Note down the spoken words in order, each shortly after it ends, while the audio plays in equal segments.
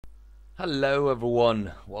Hello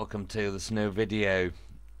everyone, welcome to this new video.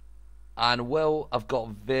 And well, I've got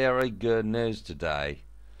very good news today,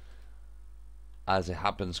 as it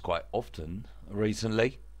happens quite often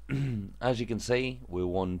recently. As you can see, we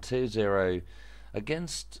won 2-0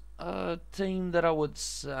 against a team that I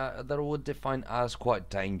would define as quite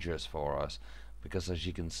dangerous for us, because as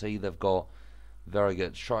you can see, they've got very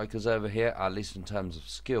good strikers over here. At least in terms of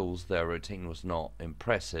skills, their routine was not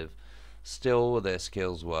impressive. Still, their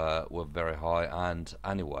skills were very high, and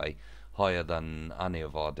anyway, higher than any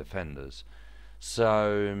of our defenders.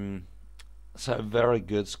 So very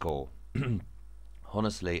good score.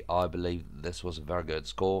 Honestly, I believe this was a very good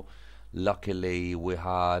score. Luckily, we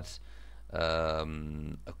had a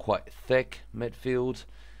quite thick midfield.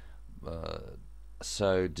 Uh,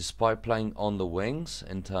 so despite playing on the wings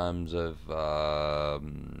in terms of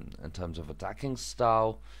attacking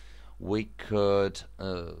style, we could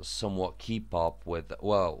somewhat keep up with.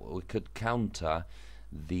 Well, we could counter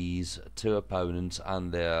these two opponents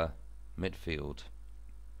and their midfield,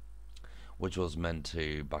 which was meant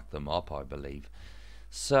to back them up, I believe.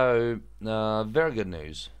 So, very good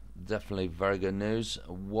news. Definitely very good news.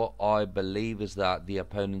 What I believe is that the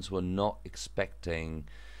opponents were not expecting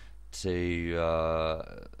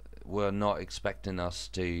us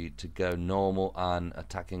to go normal and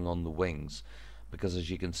attacking on the wings, because as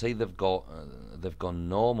you can see, they've gone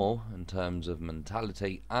normal in terms of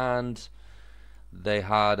mentality, and they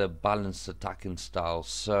had a balanced attacking style.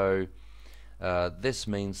 So this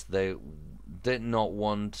means they did not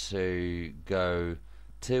want to go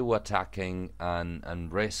too attacking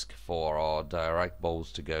and risk for our direct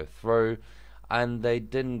balls to go through, and they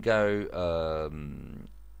didn't go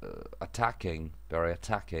very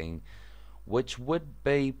attacking, which would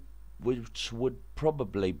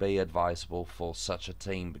probably be advisable for such a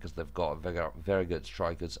team, because they've got very good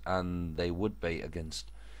strikers, and they would be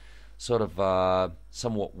against sort of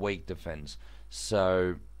somewhat weak defense.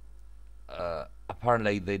 So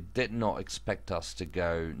apparently they did not expect us to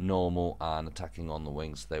go normal and attacking on the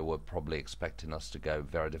wings. They were probably expecting us to go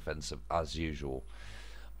very defensive as usual.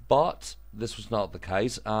 But this was not the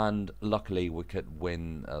case, and luckily we could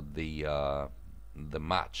win the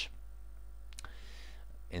match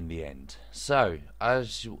in the end. So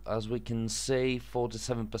as we can see,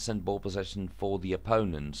 47% ball possession for the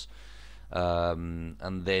opponents, and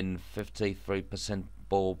then 53%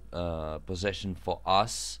 ball possession for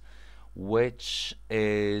us, which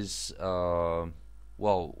is well,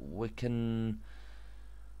 we can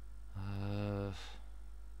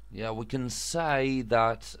we can say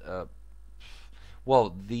that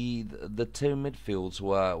well, the two midfields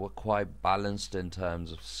were quite balanced in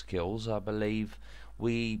terms of skills. I believe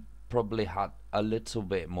we probably had a little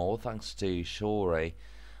bit more thanks to Shorey,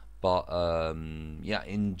 but yeah,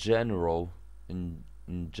 in general,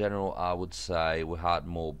 I would say we had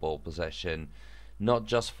more ball possession, not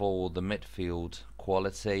just for the midfield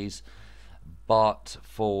qualities, but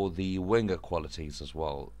for the winger qualities as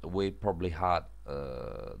well. We probably had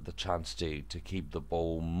the chance to keep the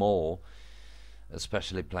ball more,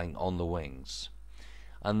 especially playing on the wings.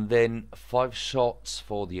 And then 5 shots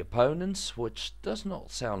for the opponents, which does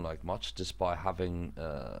not sound like much, despite having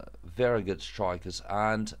very good strikers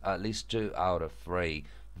and at least 2 out of 3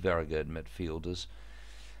 very good midfielders,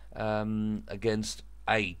 against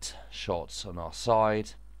 8 shots on our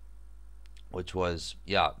side, which was,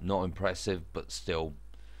 yeah, not impressive, but still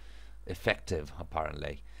effective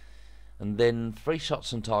apparently. And then 3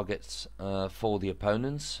 shots on targets for the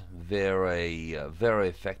opponents, very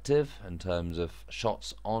effective in terms of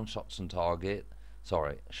shots on target.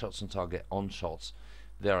 Sorry, shots on target on shots,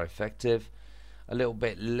 very effective. A little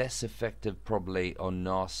bit less effective probably on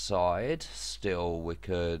our side. Still, we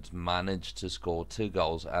could manage to score 2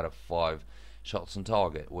 goals out of 5 shots on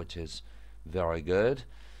target, which is very good.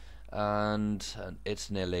 And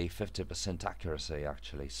it's nearly 50% accuracy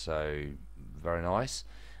actually, so very nice.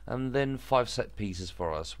 And then 5 set pieces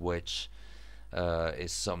for us, which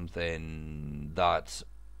is something that,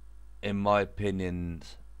 in my opinion,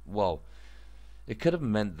 well, it could have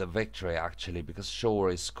meant the victory actually, because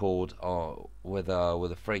Shorey scored with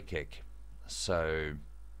a free kick. So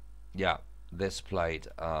yeah, this played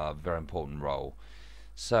a very important role.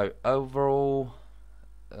 So overall,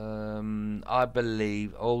 I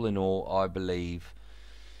believe, all in all, I believe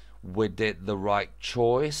we did the right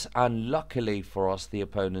choice, and luckily for us, the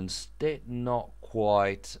opponents did not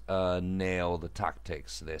quite nail the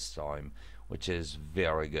tactics this time, which is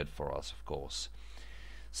very good for us, of course.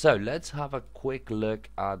 So let's have a quick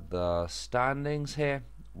look at the standings here.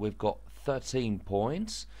 We've got 13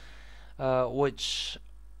 points, which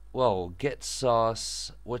well, get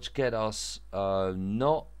us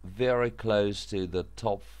not very close to the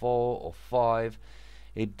top 4 or 5.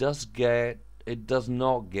 It does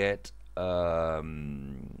not get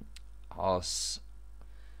us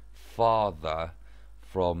farther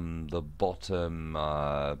from the bottom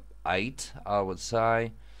 8, I would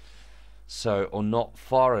say. So, or not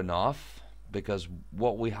far enough, because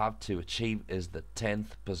what we have to achieve is the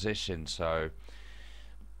 10th position. So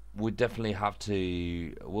we'll definitely have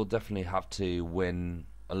to win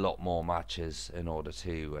a lot more matches in order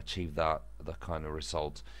to achieve that kind of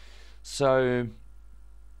result. So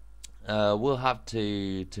we'll have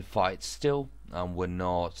to fight still, and we're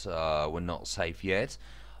not safe yet.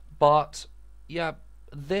 But yeah,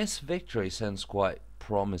 this victory sounds quite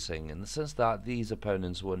promising in the sense that these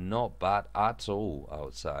opponents were not bad at all, I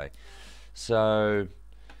would say. So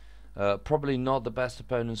probably not the best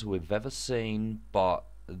opponents we've ever seen, but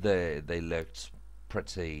they looked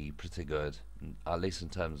pretty good, at least in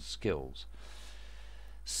terms of skills.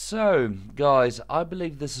 So, guys, I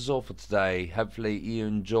believe this is all for today. Hopefully, you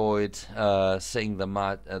enjoyed seeing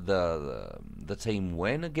the team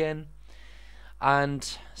win again,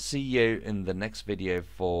 and see you in the next video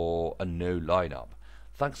for a new lineup.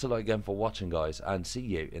 Thanks a lot again for watching, guys, and see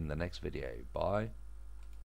you in the next video. Bye.